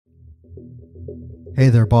Hey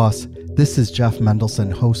there, boss. This is Jeff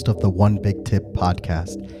Mendelson, host of the One Big Tip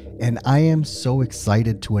podcast, and I am so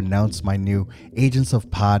excited to announce my new Agents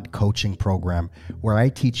of Pod coaching program, where I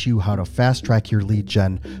teach you how to fast track your lead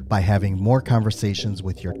gen by having more conversations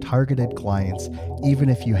with your targeted clients, even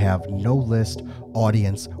if you have no list,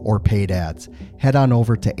 audience, or paid ads. Head on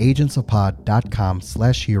over to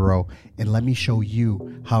agentsofpod.com/hero and let me show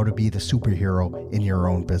you how to be the superhero in your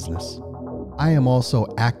own business. I am also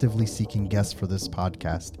actively seeking guests for this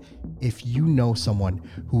podcast. If you know someone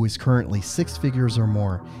who is currently 6 figures or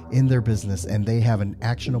more in their business and they have an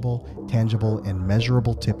actionable, tangible, and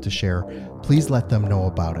measurable tip to share, please let them know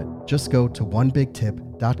about it. Just go to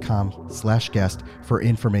onebigtip.com/guest for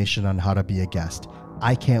information on how to be a guest.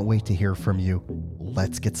 I can't wait to hear from you.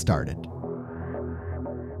 Let's get started.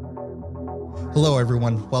 Hello,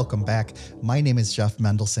 everyone. Welcome back. My name is Jeff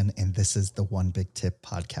Mendelson, and this is the One Big Tip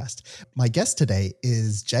podcast. My guest today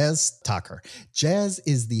is Jas Takhar. Jas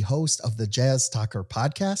is the host of the Jas Takhar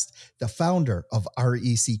podcast, the founder of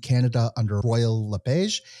REC Canada under Royal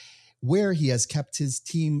LePage, where he has kept his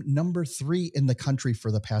team number 3 in the country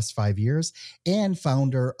for the past 5 years, and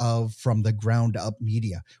founder of From the Ground Up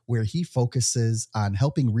Media, where he focuses on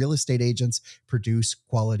helping real estate agents produce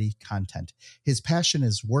quality content. His passion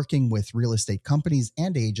is working with real estate companies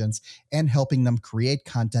and agents and helping them create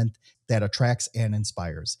content that attracts and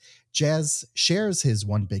inspires. Jas shares his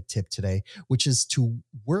one big tip today, which is to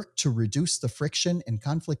work to reduce the friction and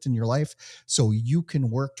conflict in your life so you can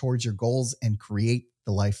work towards your goals and create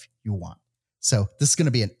the life you want. So this is going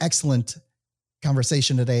to be an excellent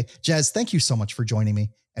conversation today. Jas, thank you so much for joining me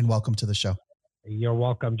and welcome to the show. You're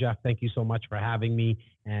welcome, Jeff. Thank you so much for having me.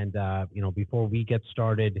 And, before we get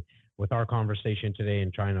started with our conversation today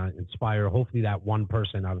and trying to inspire, hopefully that one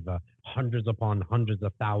person out of the hundreds upon hundreds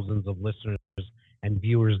of thousands of listeners and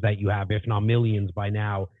viewers that you have, if not millions by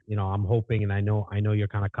now, I'm hoping, and I know you're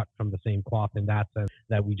kind of cut from the same cloth in that sense,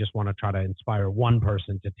 that we just want to try to inspire one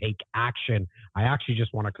person to take action. I actually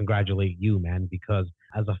just want to congratulate you, man, because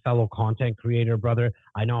as a fellow content creator, brother,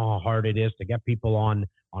 I know how hard it is to get people on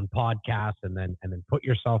podcasts and then put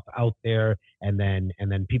yourself out there and then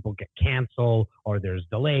people get canceled or there's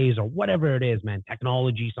delays or whatever it is, man.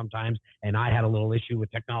 Technology sometimes, and I had a little issue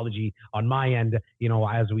with technology on my end,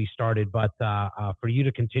 as we started. But for you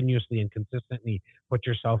to continuously and consistently put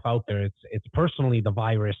yourself out there, it's personally the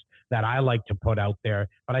virus that I like to put out there.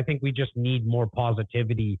 But I think we just need more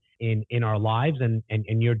positivity in our lives, and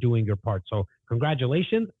you're doing your part. So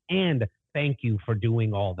congratulations and thank you for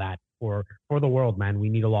doing all that for the world, man. We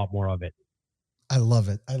need a lot more of it. I love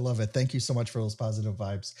it. I love it. Thank you so much for those positive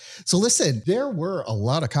vibes. So listen, there were a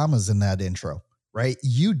lot of commas in that intro, right?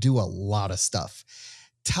 You do a lot of stuff.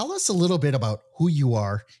 Tell us a little bit about who you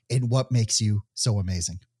are and what makes you so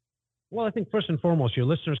amazing. Well, I think first and foremost, your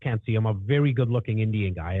listeners can't see I'm a very good-looking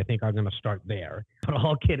Indian guy. I think I'm going to start there. But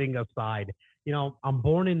all kidding aside, I'm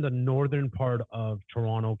born in the northern part of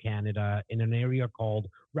Toronto, Canada, in an area called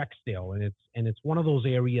Rexdale, and it's one of those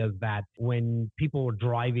areas that when people were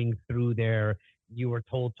driving through there, you were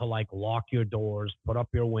told to lock your doors, put up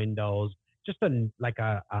your windows, just a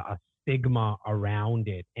stigma around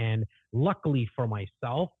it. And luckily for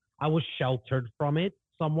myself, I was sheltered from it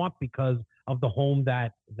somewhat because of the home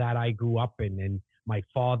that I grew up in, and my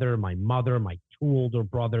father, my mother, my 2 older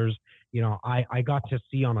brothers. I got to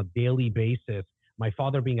see on a daily basis, my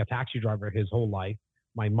father being a taxi driver his whole life,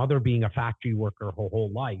 my mother being a factory worker her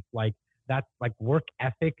whole life. That work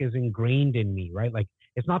ethic is ingrained in me, right?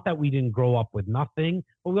 It's not that we didn't grow up with nothing,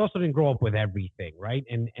 but we also didn't grow up with everything, right?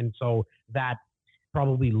 And so that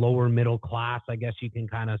probably lower middle class, I guess you can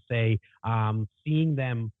kind of say, seeing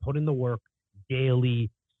them put in the work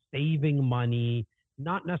daily, saving money,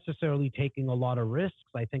 not necessarily taking a lot of risks.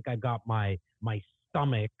 I think I got my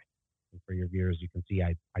stomach, and for your viewers, you can see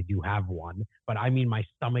I do have one, but I mean my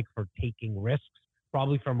stomach for taking risks,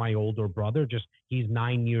 probably from my older brother. Just he's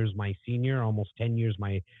 9 years my senior, almost 10 years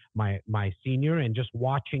my senior, and just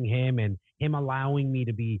watching him and him allowing me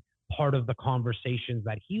to be part of the conversations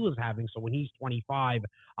that he was having. So when he's 25,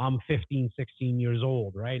 I'm 15, 16 years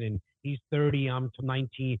old, right? And he's 30, I'm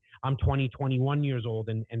 19, I'm 20, 21 years old.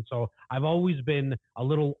 And so I've always been a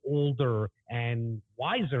little older and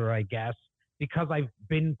wiser, I guess, because I've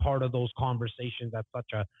been part of those conversations at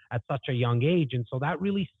such a young age. And so that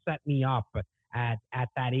really set me up at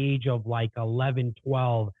that age of 11,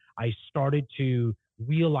 12. I started to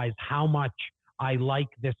realize how much I like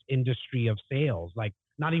this industry of sales,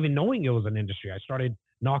 not even knowing it was an industry. I started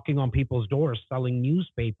knocking on people's doors, selling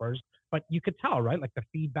newspapers, but you could tell, right? The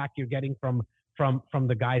feedback you're getting from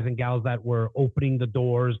the guys and gals that were opening the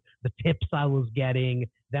doors, the tips I was getting.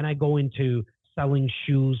 Then I go into selling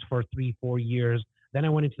shoes for 3, 4 years. Then I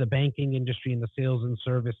went into the banking industry in the sales and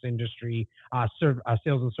service industry, sales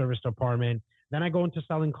and service department. Then I go into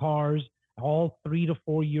selling cars, all 3 to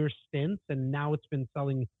 4 year stints, and now it's been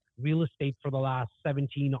selling real estate for the last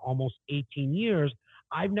 17, almost 18 years.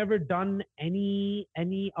 I've never done any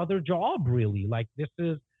other job really. Like this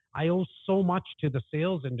is I owe so much to the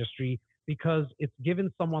sales industry because it's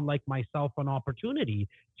given someone like myself an opportunity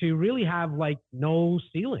to really have like no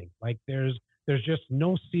ceiling. Like there's just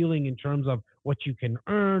no ceiling in terms of what you can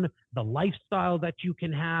earn, the lifestyle that you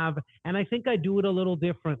can have. And I think I do it a little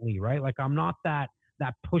differently, right? Like I'm not that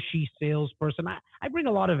pushy salesperson. I bring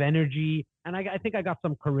a lot of energy and I think I got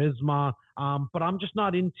some charisma, but I'm just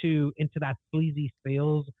not into that sleazy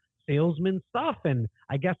salesman stuff. And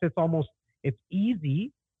I guess it's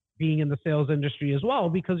easy being in the sales industry as well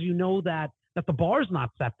because you know that the bar's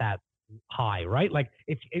not set that high, right? Like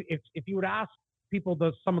if you would ask people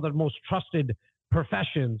some of the most trusted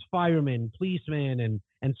professions, firemen, policemen,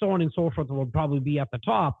 and so on and so forth would probably be at the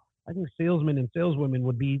top. I think salesmen and saleswomen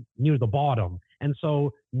would be near the bottom. And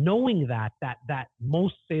so knowing that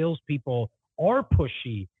most salespeople are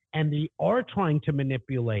pushy and they are trying to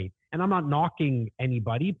manipulate, and I'm not knocking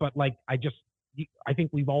anybody, but like I think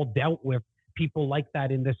we've all dealt with people like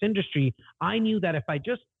that in this industry. I knew that if I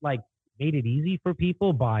just like made it easy for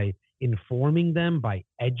people by informing them, by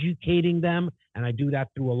educating them, and I do that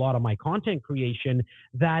through a lot of my content creation,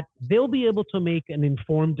 that they'll be able to make an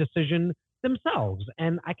informed decision themselves.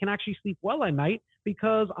 And I can actually sleep well at night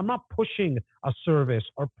because I'm not pushing a service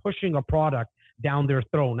or pushing a product down their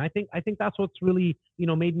throat. And I think that's what's really,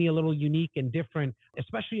 made me a little unique and different,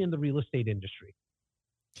 especially in the real estate industry.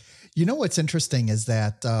 You know what's interesting is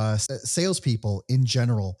that salespeople in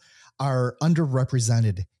general are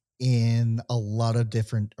underrepresented in a lot of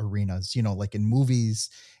different arenas. Like in movies,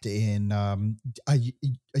 in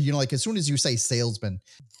like as soon as you say salesman,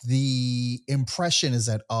 the impression is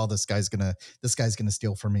that this guy's gonna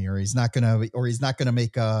steal from me, or he's not gonna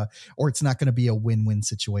make or it's not gonna be a win-win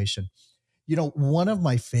situation. One of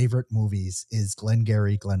my favorite movies is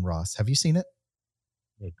Glengarry Glen Ross. Have you seen it?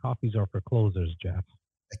 Hey, coffees are for closers, Jeff.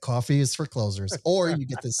 The coffee is for closers, or you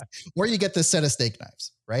get this set of steak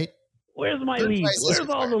knives, right? Where's my Third leads? price is Where's all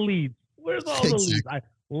required. the leads? Where's all the leads? Exactly. I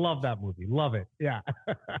love that movie. Love it. Yeah.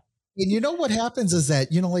 And you know what happens is that,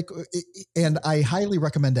 and I highly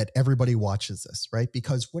recommend that everybody watches this, right?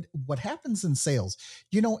 Because what happens in sales,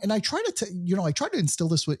 and I try to instill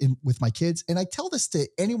this with my kids, and I tell this to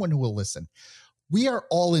anyone who will listen. We are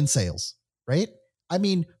all in sales, right? I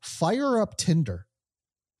mean, fire up Tinder,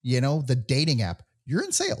 the dating app, you're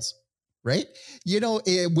in sales, right?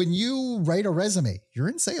 When you write a resume, you're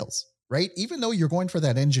in sales, right? Even though you're going for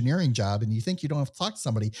that engineering job and you think you don't have to talk to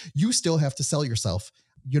somebody, you still have to sell yourself,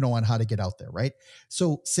 on how to get out there, right?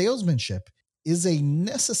 So salesmanship is a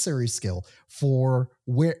necessary skill for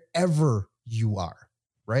wherever you are,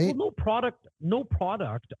 Well, right? no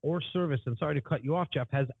product or service, and sorry to cut you off, Jeff,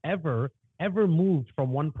 has ever moved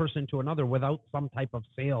from one person to another without some type of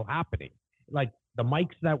sale happening. Like the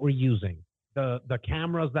mics that we're using, the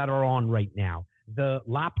cameras that are on right now, the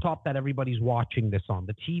laptop that everybody's watching this on,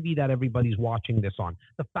 the TV that everybody's watching this on,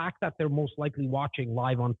 the fact that they're most likely watching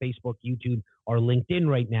live on Facebook, YouTube, or LinkedIn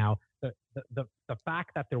right now, the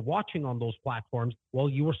fact that they're watching on those platforms, well,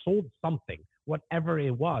 you were sold something, whatever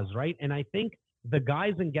it was, right? And I think the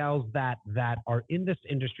guys and gals that are in this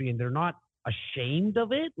industry and they're not ashamed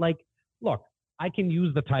of it, like, look, I can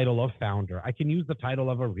use the title of founder. I can use the title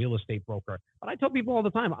of a real estate broker. But I tell people all the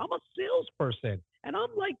time, I'm a salesperson and I'm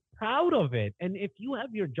like proud of it. And if you have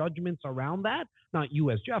your judgments around that, not you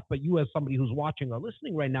as Jeff, but you as somebody who's watching or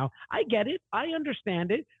listening right now, I get it. I understand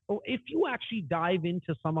it. But if you actually dive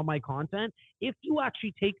into some of my content, if you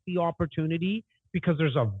actually take the opportunity, because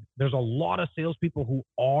there's a lot of salespeople who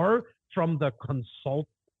are from the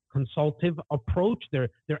consultative approach. They're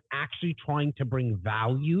actually trying to bring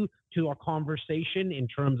value to a conversation in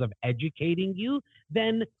terms of educating you.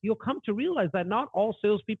 Then you'll come to realize that not all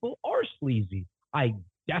salespeople are sleazy. I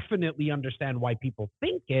definitely understand why people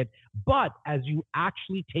think it, but as you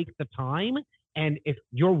actually take the time, and if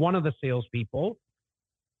you're one of the salespeople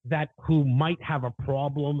that who might have a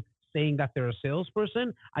problem saying that they're a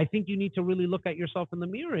salesperson, I think you need to really look at yourself in the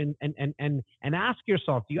mirror and ask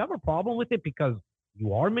yourself, do you have a problem with it? Because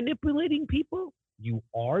you are manipulating people, you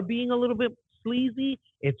are being a little bit sleazy.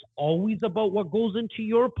 It's always about what goes into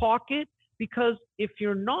your pocket. Because if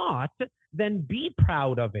you're not, then be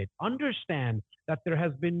proud of it. Understand that there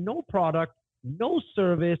has been no product, no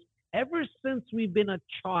service. Ever since we've been a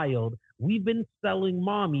child, we've been selling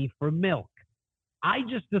mommy for milk. I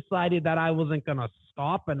just decided that I wasn't going to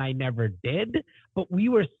stop, and I never did, but we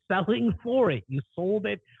were selling for it. You sold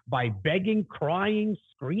it by begging, crying,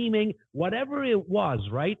 screaming, whatever it was,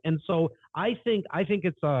 right? And so I think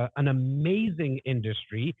it's an amazing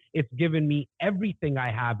industry. It's given me everything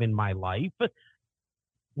I have in my life,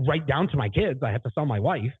 right down to my kids. I have to sell my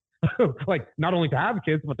wife, like not only to have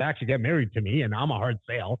kids, but to actually get married to me. And I'm a hard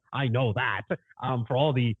sale. I know that. For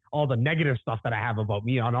all the negative stuff that I have about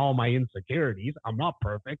me on all my insecurities, I'm not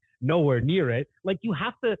perfect, nowhere near it. Like you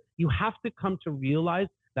have to come to realize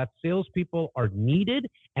that salespeople are needed,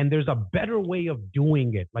 and there's a better way of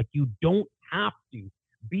doing it. Like you don't have to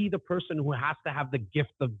be the person who has to have the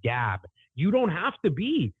gift of gab. You don't have to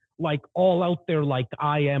be like all out there like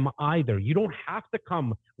I am either. You don't have to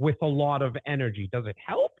come with a lot of energy. Does it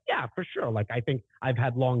help? Yeah, for sure. Like I think I've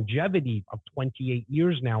had longevity of 28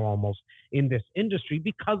 years now almost in this industry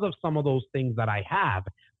because of some of those things that I have.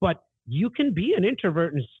 But you can be an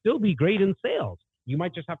introvert and still be great in sales. You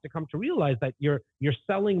might just have to come to realize that your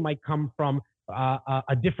selling might come from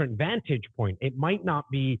a different vantage point. It might not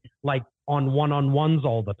be like on one-on-ones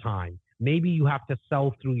all the time. Maybe you have to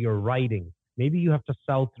sell through your writing. Maybe you have to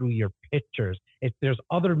sell through your pictures. If there's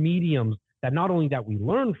other mediums that not only that we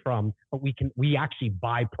learn from, but we actually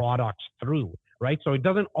buy products through, right? So it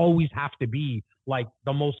doesn't always have to be like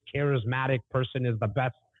the most charismatic person is the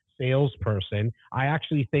best salesperson. I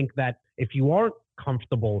actually think that if you aren't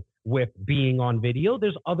comfortable with being on video,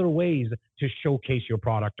 there's other ways to showcase your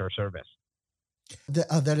product or service.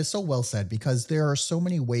 That is so well said, because there are so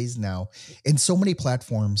many ways now and so many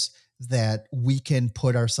platforms that we can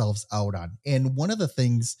put ourselves out on. And one of the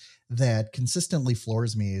things that consistently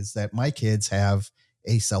floors me is that my kids have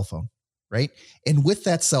a cell phone, right? And with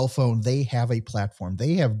that cell phone, they have a platform.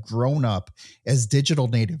 They have grown up as digital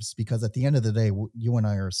natives, because at the end of the day, you and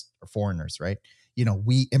I are foreigners, right? You know,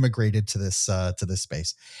 we immigrated to this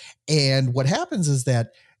space. And what happens is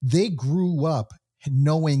that they grew up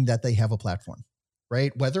knowing that they have a platform,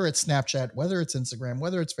 right? Whether it's Snapchat, whether it's Instagram,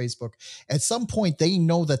 whether it's Facebook, at some point they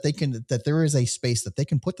know that that there is a space that they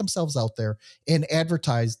can put themselves out there and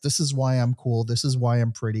advertise. This is why I'm cool. This is why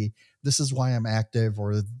I'm pretty. This is why I'm active,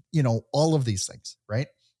 or, all of these things, right?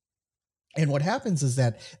 And what happens is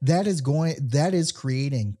that is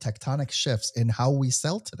creating tectonic shifts in how we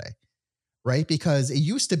sell today, right? Because it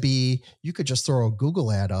used to be you could just throw a Google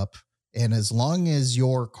ad up, and as long as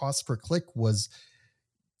your cost per click was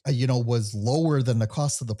lower than the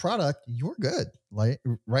cost of the product, you're good. Like,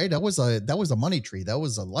 right? That was a money tree. That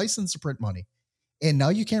was a license to print money. And now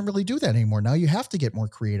you can't really do that anymore. Now you have to get more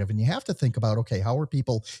creative, and you have to think about, okay, how are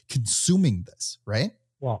people consuming this, right?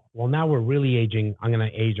 Well, now we're really aging. I'm gonna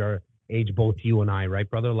age both you and I, right,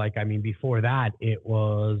 brother? Like, I mean, before that, it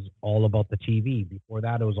was all about the TV. Before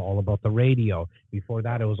that, it was all about the radio. Before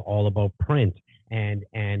that, it was all about print. And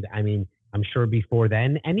I mean, I'm sure before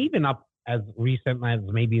then, and even up as recent as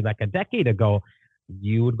maybe like a decade ago,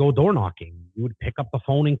 you would go door knocking. You would pick up the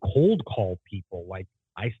phone and cold call people. Like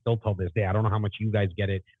I still till this day, I don't know how much you guys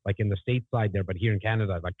get it, like in the stateside there, but here in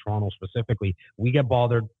Canada, like Toronto specifically, we get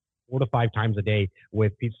bothered 4 to 5 times a day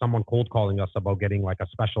with someone cold calling us about getting like a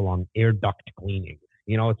special on air duct cleaning.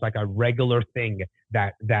 It's like a regular thing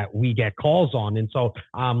that we get calls on. And so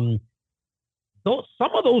some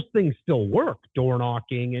of those things still work, door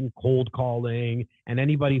knocking and cold calling. And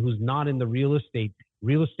anybody who's not in the real estate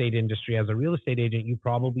industry, as a real estate agent, you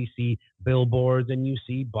probably see billboards and you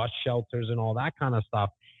see bus shelters and all that kind of stuff.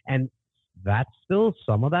 And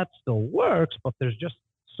some of that still works, but there's just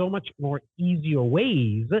so much more easier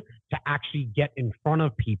ways to actually get in front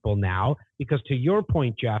of people now. Because to your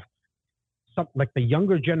point, Jeff, like the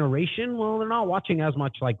younger generation, well, they're not watching as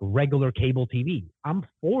much like regular cable TV. I'm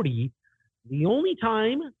 40. The only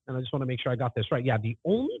time, and I just want to make sure I got this right. Yeah, the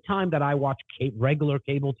only time that I watch regular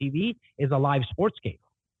cable TV is a live sports game.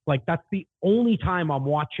 Like that's the only time I'm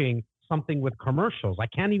watching something with commercials. I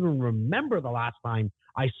can't even remember the last time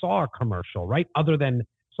I saw a commercial, right? Other than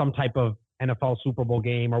some type of NFL Super Bowl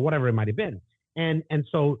game or whatever it might have been. And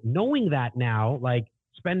so knowing that now, like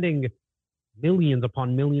spending millions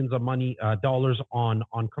upon millions of dollars on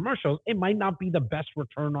commercials, it might not be the best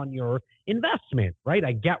return on your investment, right?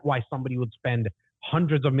 I get why somebody would spend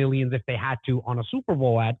hundreds of millions if they had to on a Super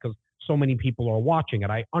Bowl ad because so many people are watching it.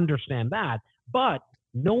 I understand that. But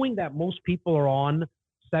knowing that most people are on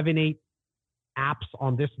 7, 8 apps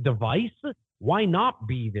on this device, why not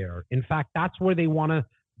be there? In fact, that's where they want to,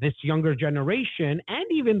 this younger generation and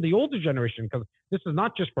even the older generation, because this is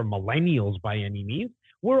not just for millennials by any means.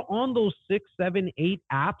 We're on those 6, 7, 8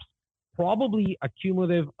 apps, probably a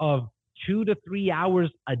cumulative of 2 to 3 hours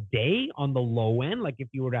a day on the low end. Like if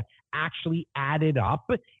you were to actually add it up,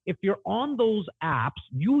 if you're on those apps,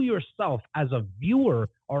 you yourself as a viewer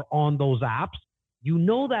are on those apps, you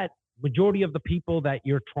know that majority of the people that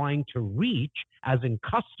you're trying to reach, as in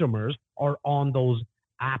customers, are on those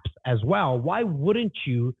apps as well. Why wouldn't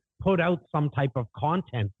you put out some type of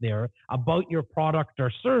content there about your product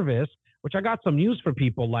or service? Which I got some news for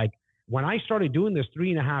people. Like when I started doing this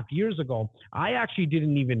 3.5 years ago, I actually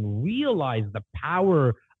didn't even realize the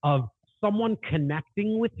power of someone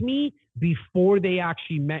connecting with me before they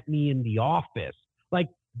actually met me in the office. Like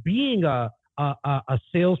being a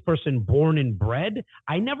salesperson born and bred,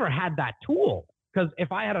 I never had that tool, because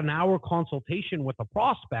if I had an hour consultation with a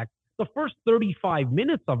prospect, the first 35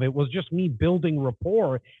 minutes of it was just me building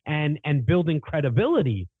rapport and building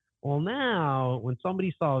credibility. Well, now when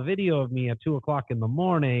somebody saw a video of me at 2 o'clock in the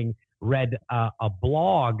morning, read a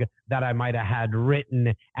blog that I might have had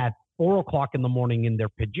written at 4 o'clock in the morning in their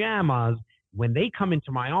pajamas, when they come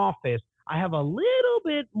into my office, I have a little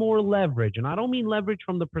bit more leverage. And I don't mean leverage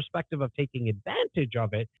from the perspective of taking advantage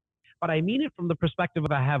of it, but I mean it from the perspective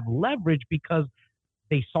of I have leverage because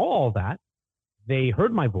they saw all that. They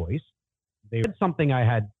heard my voice. They read something I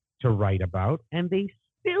had to write about, and they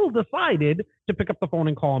still decided to pick up the phone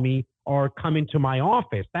and call me or come into my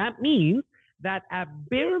office. That means that at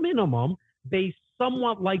bare minimum, they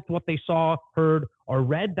somewhat liked what they saw, heard, or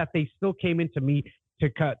read, that they still came into me to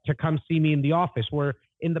come see me in the office, where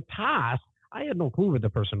in the past, I had no clue where the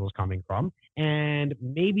person was coming from. And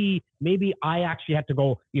maybe I actually had to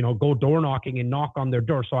go door knocking and knock on their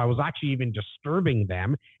door. So I was actually even disturbing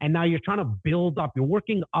them. And now you're trying to build up, you're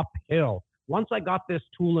working uphill. Once I got this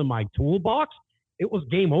tool in my toolbox, it was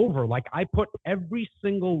game over. Like I put every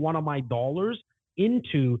single one of my dollars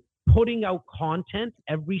into putting out content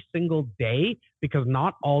every single day, because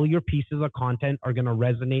not all your pieces of content are going to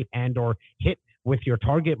resonate and or hit with your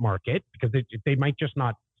target market, because they might just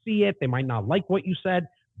not see it. They might not like what you said,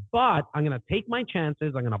 but I'm going to take my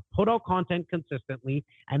chances. I'm going to put out content consistently,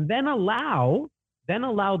 and then allow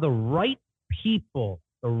the right people,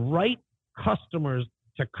 the right customers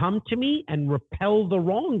to come to me and repel the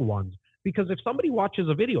wrong ones. Because if somebody watches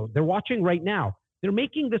a video, they're watching right now, they're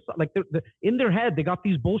making this, like they're in their head, they got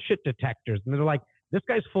these bullshit detectors, and they're like, this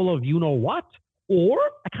guy's full of you know what, or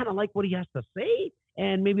I kind of like what he has to say,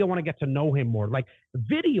 and maybe I want to get to know him more. Like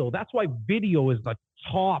video, that's why video is the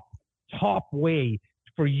top way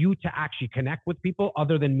for you to actually connect with people,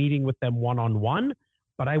 other than meeting with them one-on-one.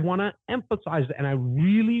 But I want to emphasize, and I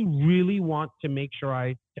really, really want to make sure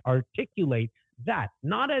I articulate that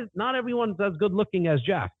not everyone's as good looking as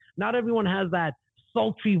Jeff. Not everyone has that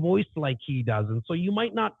sultry voice like he does. And so you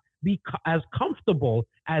might not be as comfortable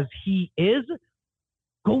as he is.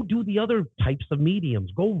 Go do the other types of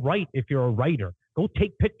mediums. Go write if you're a writer. Go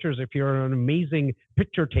take pictures if you're an amazing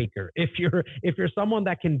picture taker. If you're someone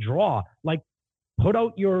that can draw, like put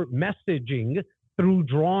out your messaging through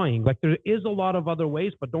drawing. Like there is a lot of other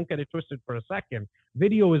ways, but don't get it twisted for a second.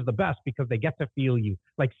 Video is the best because they get to feel you,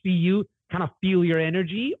 like see you, kind of feel your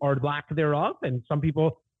energy or lack thereof. And some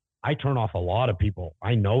people, I turn off a lot of people.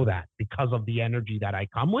 I know that because of the energy that I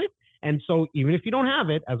come with. And so even if you don't have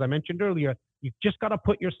it, as I mentioned earlier, you just got to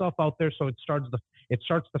put yourself out there. So it starts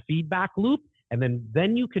the feedback loop. And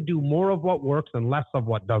then you could do more of what works and less of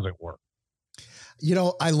what doesn't work. You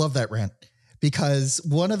know, I love that rant, because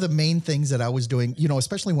one of the main things that I was doing, you know,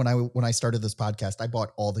 especially when I started this podcast, I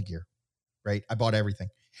bought all the gear, right? I bought everything.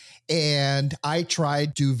 And I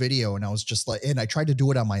tried to do video, and I was just like, and I tried to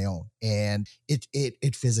do it on my own, and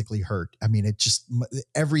it physically hurt. I mean, it just,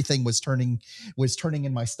 everything was turning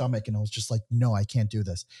in my stomach, and I was just like, no, I can't do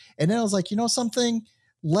this. And then I was like, you know something,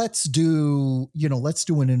 let's do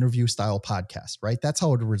an interview style podcast, right? That's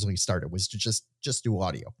how it originally started, was to just do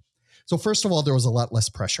audio. So first of all, there was a lot less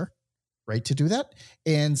pressure, right, to do that.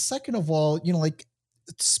 And second of all, you know, like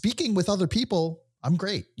speaking with other people, I'm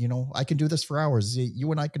great. You know, I can do this for hours.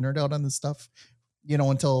 You and I can nerd out on this stuff, you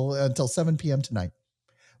know, until 7 p.m. tonight.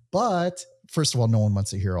 But first of all, no one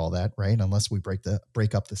wants to hear all that, right? Unless we break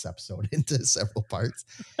up this episode into several parts.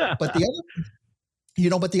 But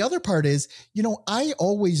the other part is, you know, I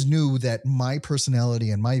always knew that my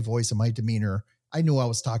personality and my voice and my demeanor, I knew I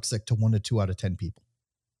was toxic to 1 to 2 out of 10 people.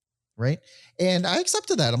 Right. And I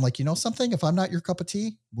accepted that. I'm like, you know something, if I'm not your cup of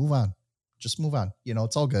tea, move on. Just move on. You know,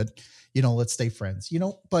 it's all good. You know, let's stay friends, you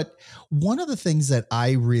know. But one of the things that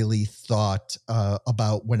I really thought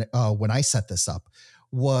about when I set this up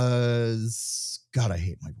was, God, I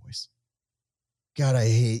hate my voice. God, I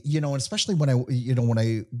hate, you know, and especially when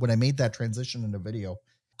I made that transition into video,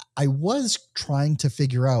 I was trying to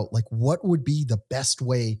figure out like what would be the best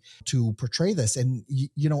way to portray this. And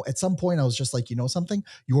at some point I was just like, something,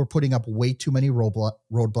 you are putting up way too many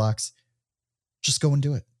roadblocks. Just go and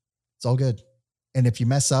do it. It's all good. And if you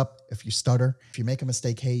mess up, if you stutter, if you make a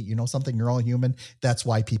mistake, hey, something, you're all human. That's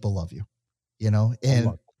why people love you, Well, and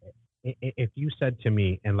look, if you said to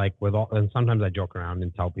me, and like with all, and sometimes I joke around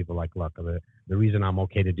and tell people like, look, the reason I'm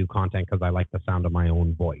okay to do content because I like the sound of my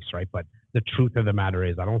own voice, right? But the truth of the matter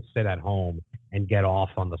is, I don't sit at home and get off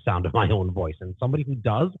on the sound of my own voice. And somebody who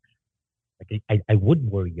does, like, I would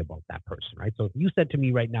worry about that person, right? So if you said to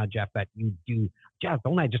me right now, Jeff, that you do, Jeff,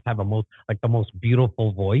 don't I just have the most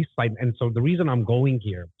beautiful voice? And so the reason I'm going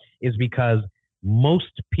here is because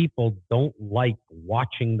most people don't like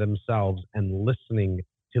watching themselves and listening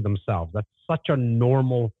to themselves. That's such a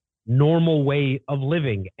normal way of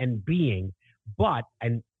living and being. But,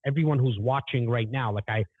 and everyone who's watching right now, like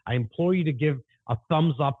I implore you to give a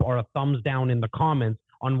thumbs up or a thumbs down in the comments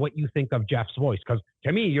on what you think of Jeff's voice. Because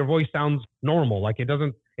to me, your voice sounds normal. Like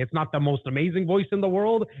it's not the most amazing voice in the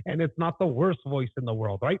world, and it's not the worst voice in the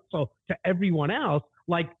world, right? So to everyone else,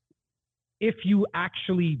 like, if you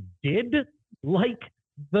actually did like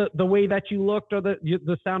the way that you looked or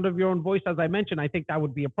the sound of your own voice, as I mentioned, I think that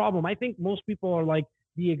would be a problem. I think most people are like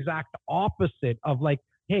the exact opposite of like,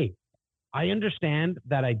 hey, I understand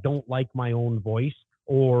that I don't like my own voice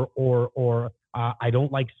or I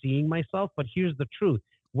don't like seeing myself, but here's the truth.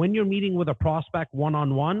 When you're meeting with a prospect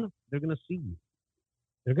one-on-one, they're going to see you.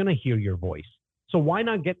 They're going to hear your voice. So why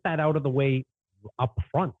not get that out of the way up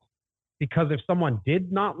front? Because if someone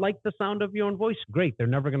did not like the sound of your own voice, great. They're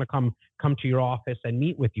never going to come to your office and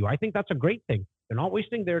meet with you. I think that's a great thing. They're not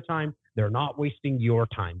wasting their time. They're not wasting your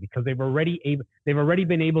time because they've already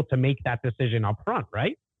been able to make that decision up front,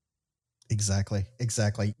 right? Exactly.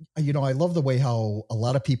 Exactly. I love the way how a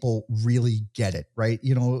lot of people really get it, right?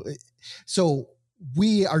 So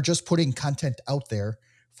we are just putting content out there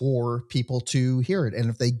for people to hear it. And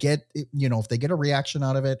if they get, if they get a reaction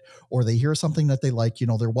out of it or they hear something that they like,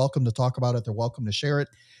 they're welcome to talk about it. They're welcome to share it.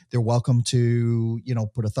 They're welcome to,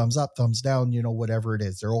 put a thumbs up, thumbs down, whatever it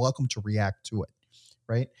is. They're welcome to react to it.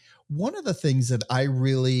 Right. One of the things that I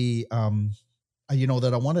really,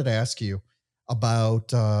 that I wanted to ask you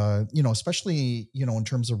about, especially, in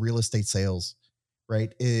terms of real estate sales,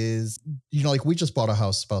 right, is, like we just bought a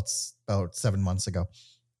house about 7 months ago.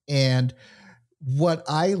 And what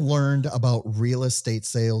I learned about real estate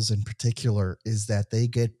sales in particular is that they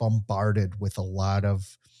get bombarded with a lot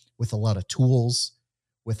of tools,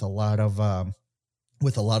 with a lot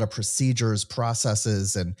of procedures,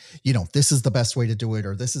 processes, and this is the best way to do it,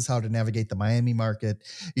 or this is how to navigate the Miami market,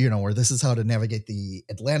 or this is how to navigate the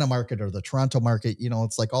Atlanta market or the Toronto market.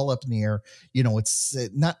 It's like all up in the air. It's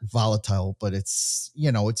not volatile, but it's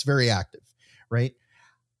very active, right?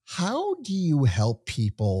 How do you help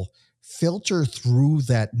people filter through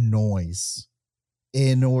that noise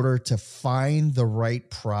in order to find the right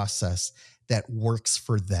process that works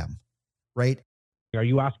for them, right? Are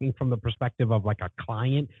you asking from the perspective of like a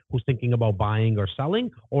client who's thinking about buying or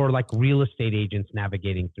selling, or like real estate agents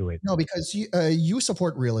navigating through it? No, because you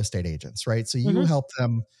support real estate agents, right? So you Mm-hmm. help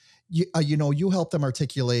them. You help them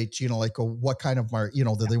articulate, like what kind of market,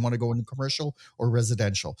 do they want to go into commercial or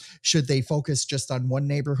residential? Should they focus just on one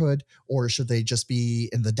neighborhood, or should they just be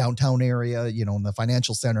in the downtown area, in the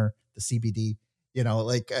financial center, the CBD?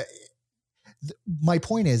 Like my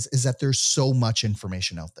point is that there's so much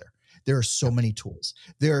information out there. There are so many tools.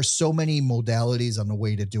 There are so many modalities on the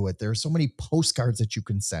way to do it. There are so many postcards that you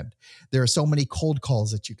can send. There are so many cold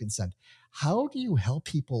calls that you can send. How do you help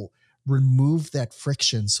people remove that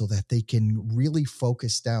friction so that they can really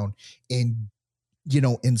focus down and,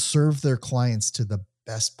 and serve their clients to the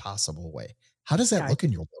best possible way? How does that Yeah, look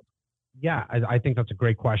in your world? Yeah, I think that's a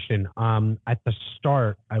great question. At the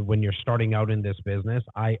start, when you're starting out in this business,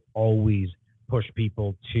 I always push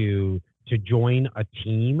people to join a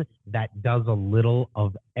team that does a little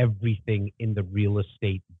of everything in the real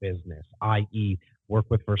estate business, i.e., work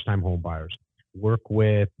with first-time home buyers, work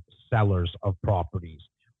with sellers of properties,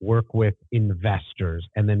 work with investors,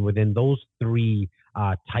 and then within those three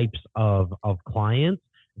types of clients,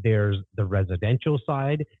 there's the residential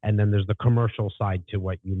side, and then there's the commercial side to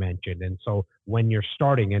what you mentioned. And so when you're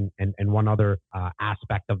starting, and one other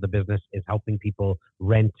aspect of the business is helping people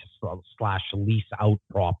rent slash lease out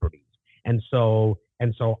properties. And so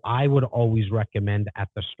I would always recommend at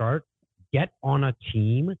the start, get on a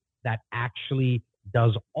team that actually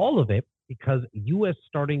does all of it, because you as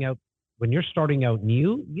starting out, when you're starting out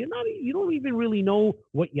new, you don't even really know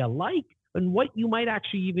what you like and what you might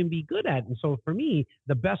actually even be good at. And so for me,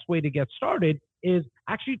 the best way to get started is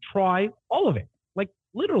actually try all of it. Like,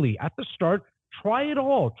 literally at the start, try it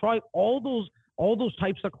all. Try all those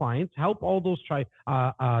types of clients, help all those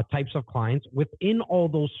types of clients within all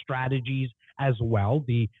those strategies as well.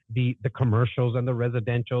 The commercials and the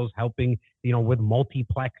residentials, helping with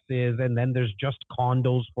multiplexes, and then there's just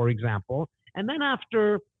condos, for example. And then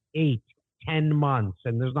after 8, 10 months,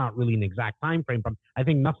 and there's not really an exact time frame, but I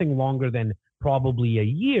think nothing longer than probably a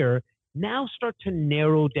year, now start to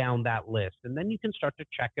narrow down that list. And then you can start to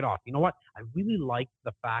check it off. You know what? I really like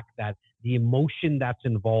the fact that the emotion that's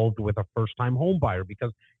involved with a first-time home buyer,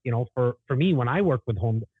 because, for me, when I work with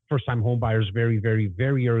first-time home buyers very, very,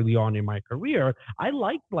 very early on in my career, I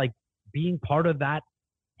liked like being part of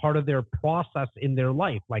their process in their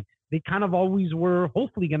life. Like, they kind of always were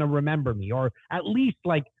hopefully going to remember me, or at least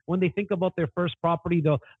like when they think about their first property,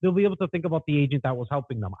 they'll be able to think about the agent that was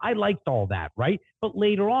helping them. I liked all that, right? But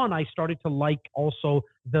later on, I started to like also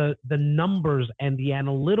the numbers and the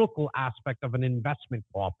analytical aspect of an investment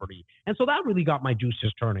property. And so that really got my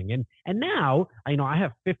juices turning. And now I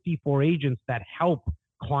have 54 agents that help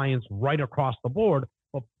clients right across the board.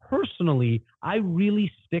 But personally, I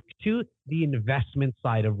really stick to the investment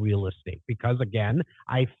side of real estate because, again,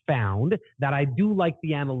 I found that I do like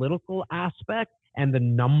the analytical aspect and the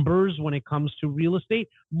numbers when it comes to real estate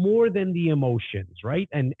more than the emotions, right?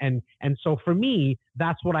 And so for me,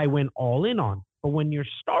 that's what I went all in on. But when you're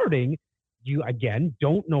starting, you, again,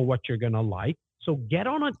 don't know what you're going to like. So get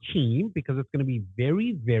on a team, because it's going to be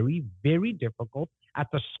very, very, very difficult at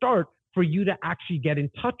the start for you to actually get in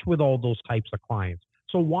touch with all those types of clients.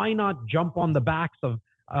 So why not jump on the backs of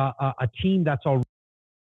a team that's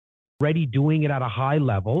already doing it at a high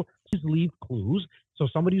level? Please leave clues. So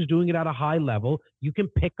somebody who's doing it at a high level, you can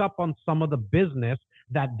pick up on some of the business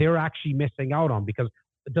that they're actually missing out on, because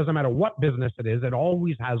it doesn't matter what business it is, it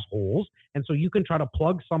always has holes. And so you can try to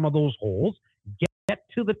plug some of those holes, get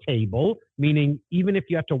to the table, meaning even if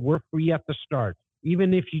you have to work free at the start,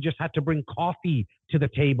 even if you just had to bring coffee to the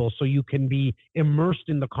table so you can be immersed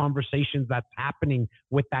in the conversations that's happening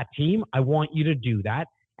with that team, I want you to do that.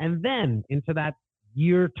 And then into that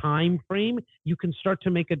year time frame, you can start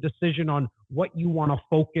to make a decision on what you want to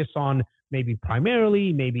focus on, maybe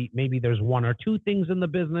primarily, maybe there's one or two things in the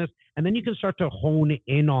business, and then you can start to hone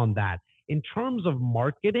in on that. In terms of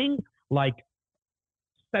marketing, like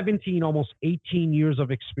 17, almost 18 years of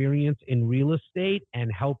experience in real estate and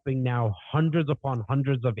helping now hundreds upon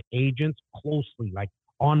hundreds of agents closely, like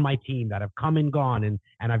on my team that have come and gone, and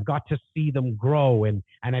I've got to see them grow, and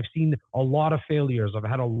I've seen a lot of failures. I've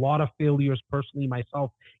had a lot of failures personally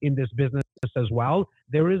myself in this business as well.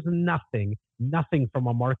 There is nothing from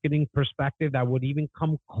a marketing perspective that would even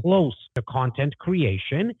come close to content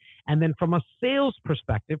creation. And then from a sales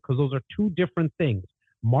perspective, because those are two different things.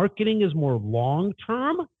 Marketing is more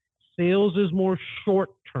long-term. Sales is more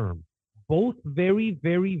short-term. Both very,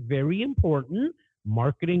 very, very important.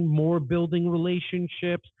 Marketing more building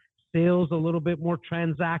relationships. Sales a little bit more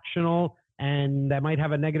transactional. And that might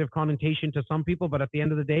have a negative connotation to some people, but at the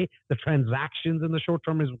end of the day, the transactions in the short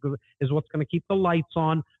term is what's going to keep the lights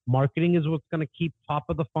on. Marketing is what's going to keep top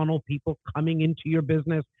of the funnel people coming into your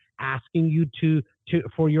business, asking you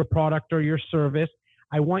for your product or your service.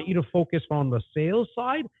 I want you to focus on the sales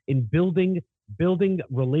side in building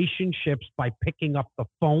relationships by picking up the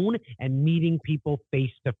phone and meeting people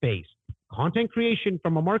face to face. Content creation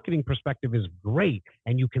from a marketing perspective is great,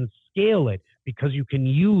 and you can scale it because you can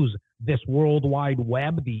use this World Wide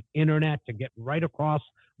Web, the internet, to get right across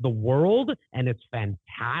the world, and it's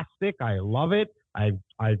fantastic. I love it.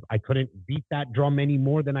 I couldn't beat that drum any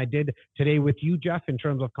more than I did today with you, Jeff, in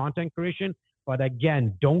terms of content creation. But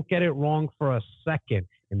again, don't get it wrong for a second.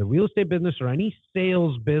 In the real estate business or any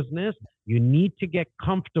sales business, you need to get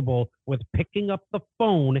comfortable with picking up the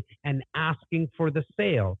phone and asking for the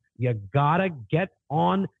sale. You gotta get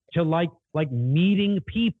on to like meeting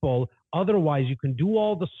people. Otherwise, you can do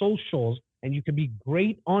all the socials and you can be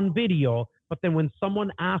great on video. But then when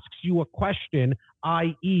someone asks you a question,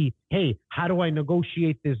 i.e., hey, how do I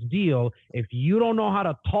negotiate this deal? If you don't know how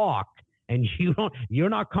to talk, and you're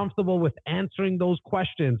not comfortable with answering those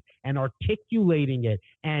questions and articulating it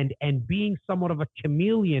and being somewhat of a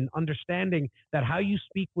chameleon, understanding that how you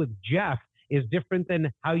speak with Jeff is different than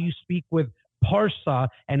how you speak with Parsa,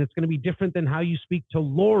 and it's going to be different than how you speak to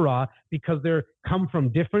Laura, because they come from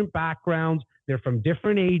different backgrounds, they're from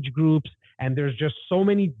different age groups, and there's just so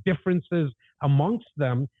many differences amongst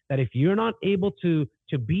them that if you're not able to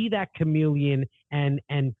be that chameleon and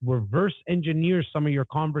reverse engineer some of your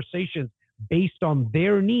conversations based on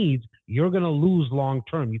their needs, you're going to lose long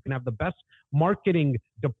term. You can have the best marketing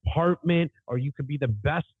department, or you could be the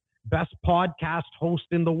best podcast host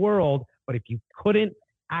in the world, but if you couldn't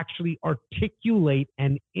actually articulate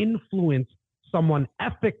and influence someone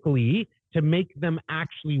ethically to make them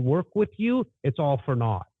actually work with you, it's all for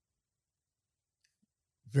naught.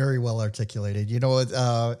 Very well articulated. Now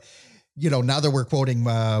that we're quoting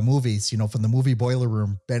movies, from the movie Boiler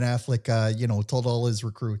Room, Ben Affleck, told all his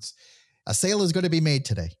recruits, a sale is going to be made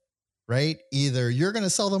today, right? Either you're going to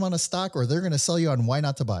sell them on a stock or they're going to sell you on why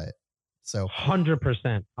not to buy it. So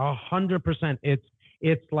 100%, 100%.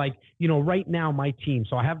 It's like, right now my team.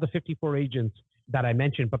 So I have the 54 agents that I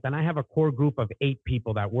mentioned, but then I have a core group of 8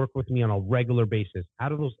 people that work with me on a regular basis.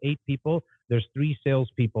 Out of those 8 people, there's 3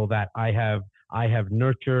 salespeople that I have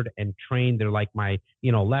nurtured and trained. They're like my,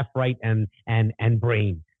 left, right, and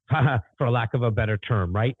brain, for lack of a better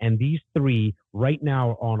term, right? And these 3 right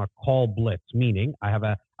now are on a call blitz, meaning I have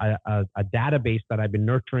a database that I've been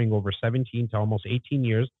nurturing over 17 to almost 18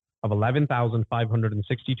 years of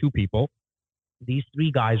 11,562 people. These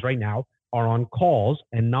 3 guys right now are on calls,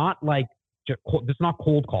 and not like, this is not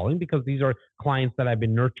cold calling, because these are clients that I've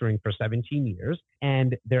been nurturing for 17 years,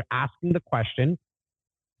 and they're asking the question,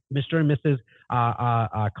 Mr. and Mrs.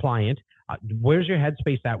 Client, where's your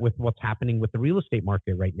headspace at with what's happening with the real estate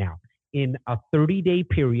market right now? In a 30-day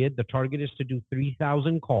period, the target is to do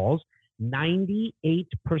 3,000 calls. 98%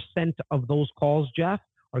 of those calls, Jeff,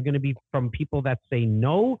 are going to be from people that say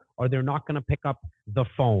no, or they're not going to pick up the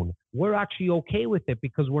phone. We're actually okay with it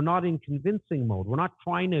because we're not in convincing mode. We're not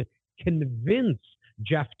trying to convince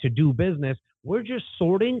Jeff to do business. We're just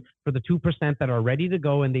sorting for the 2% that are ready to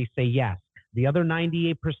go and they say yes. The other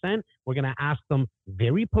 98%, we're going to ask them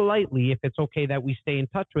very politely if it's okay that we stay in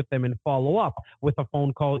touch with them and follow up with a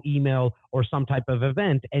phone call, email, or some type of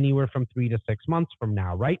event anywhere from 3 to 6 months from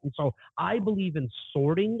now, right? And so I believe in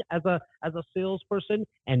sorting as a salesperson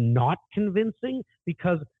and not convincing,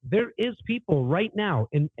 because there is people right now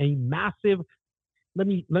in a massive, let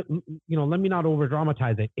me not over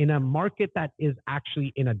dramatize it, in a market that is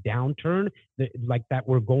actually in a downturn like that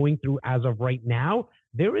we're going through as of right now.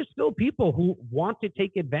 There is still people who want to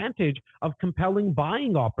take advantage of compelling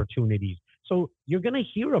buying opportunities. So you're going to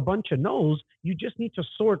hear a bunch of no's. You just need to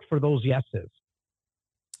sort for those yeses.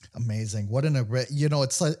 Amazing. What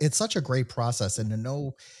it's such a great process, and to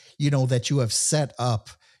know, that you have set up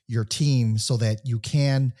your team so that you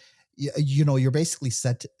can, you're basically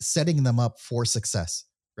setting them up for success,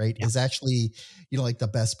 right? Yeah. Is actually, like the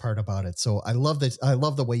best part about it. So I love this. I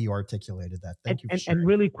love the way you articulated that. Thank you for sharing. And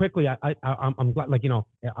really quickly, I'm glad,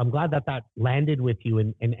 I'm glad that landed with you.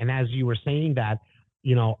 And as you were saying that,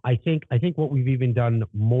 I think what we've even done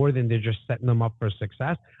more than they're just setting them up for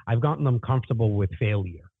success, I've gotten them comfortable with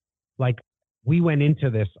failure. Like, we went into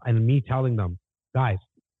this and me telling them, guys,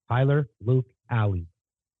 Tyler, Luke, Ali,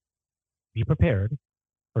 be prepared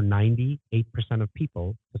for 98% of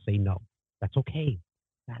people to say no. That's okay.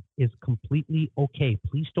 That is completely okay.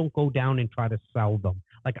 Please don't go down and try to sell them.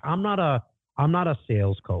 Like, I'm not a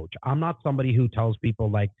sales coach. I'm not somebody who tells people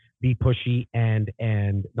like be pushy and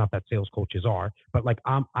not that sales coaches are, but like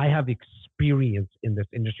I have experience in this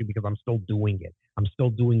industry because I'm still doing it. I'm still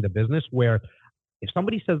doing the business where if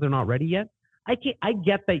somebody says they're not ready yet, I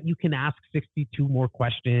get that you can ask 62 more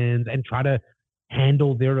questions and try to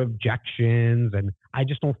handle their objections. And I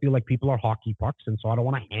just don't feel like people are hockey pucks. And so I don't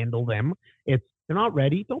want to handle them. They're not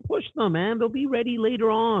ready. Don't push them, man. They'll be ready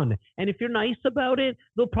later on. And if you're nice about it,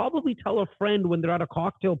 they'll probably tell a friend when they're at a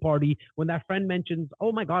cocktail party, when that friend mentions,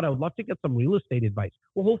 oh my God, I would love to get some real estate advice.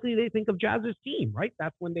 Well, hopefully they think of Jazz's team, right?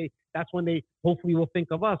 That's when they hopefully will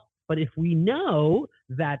think of us. But if we know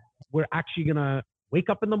that we're actually going to wake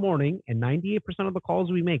up in the morning and 98% of the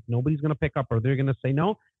calls we make, nobody's going to pick up or they're going to say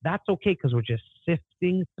no, that's okay, because we're just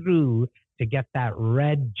sifting through to get that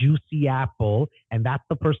red, juicy apple. And that's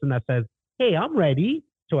the person that says, hey, I'm ready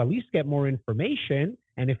to at least get more information.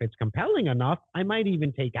 And if it's compelling enough, I might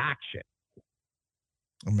even take action.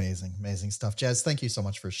 Amazing stuff. Jas, thank you so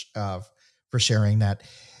much for sharing that.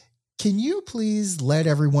 Can you please let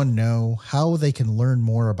everyone know how they can learn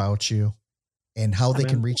more about you and how they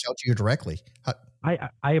can reach out to you directly?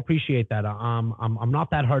 I appreciate that. I'm not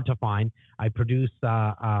that hard to find. I produce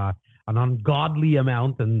an ungodly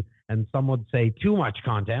amount and some would say too much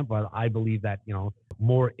content, but I believe that,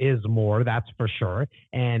 more is more, that's for sure.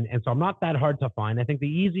 And so I'm not that hard to find. I think the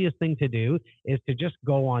easiest thing to do is to just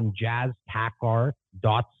go on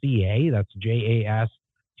jastakhar.ca. That's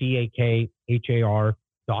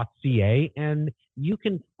JASTAKHAR.ca. And you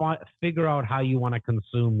can figure out how you want to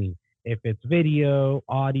consume me. If it's video,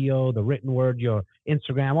 audio, the written word, your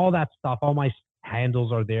Instagram, all that stuff, all my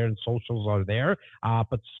handles are there and socials are there.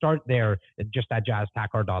 But start there just at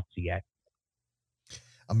jastakhar.ca.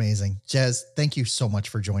 Amazing. Jas, thank you so much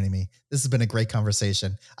for joining me. This has been a great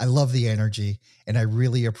conversation. I love the energy, and I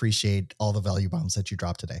really appreciate all the value bombs that you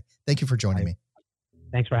dropped today. Thank you for joining me.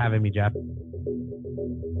 Thanks for having me, Jeff.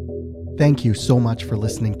 Thank you so much for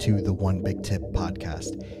listening to the One Big Tip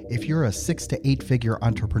podcast. If you're a 6 to 8 figure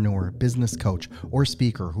entrepreneur, business coach, or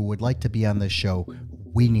speaker who would like to be on this show,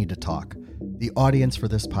 we need to talk. The audience for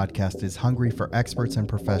this podcast is hungry for experts and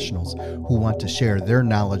professionals who want to share their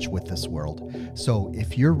knowledge with this world. So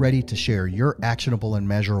if you're ready to share your actionable and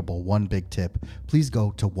measurable One Big Tip, please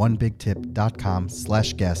go to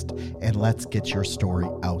onebigtip.com/guest and let's get your story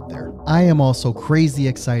out there. I am also crazy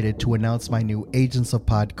excited to announce my new Agents of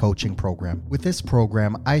Pod coaching program. With this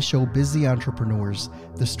program, I show busy entrepreneurs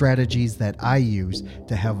the strategies that I use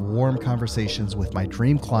to have warm conversations with my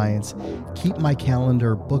dream clients, keep my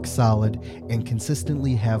calendar booked solid, and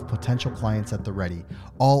consistently have potential clients at the ready,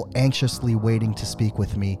 all anxiously waiting to speak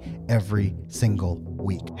with me every single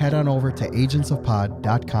week. Head on over to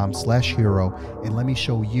agentsofpod.com/hero and let me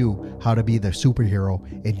show you how to be the superhero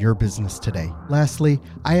in your business today. Lastly,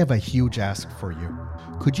 I have a huge ask for you.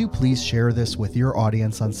 Could you please share this with your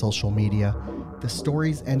audience on social media? The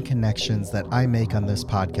stories and connections that I make on this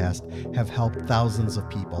podcast have helped thousands of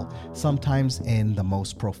people, sometimes in the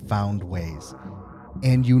most profound ways.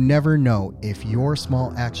 And you never know if your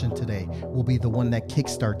small action today will be the one that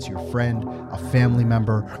kickstarts your friend, a family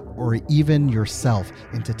member, or even yourself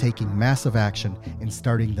into taking massive action and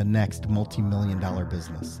starting the next multi-million-dollar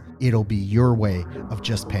business. It'll be your way of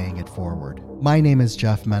just paying it forward. My name is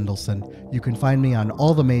Jeff Mendelson. You can find me on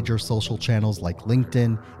all the major social channels like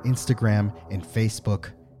LinkedIn, Instagram, and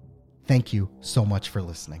Facebook. Thank you so much for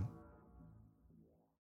listening.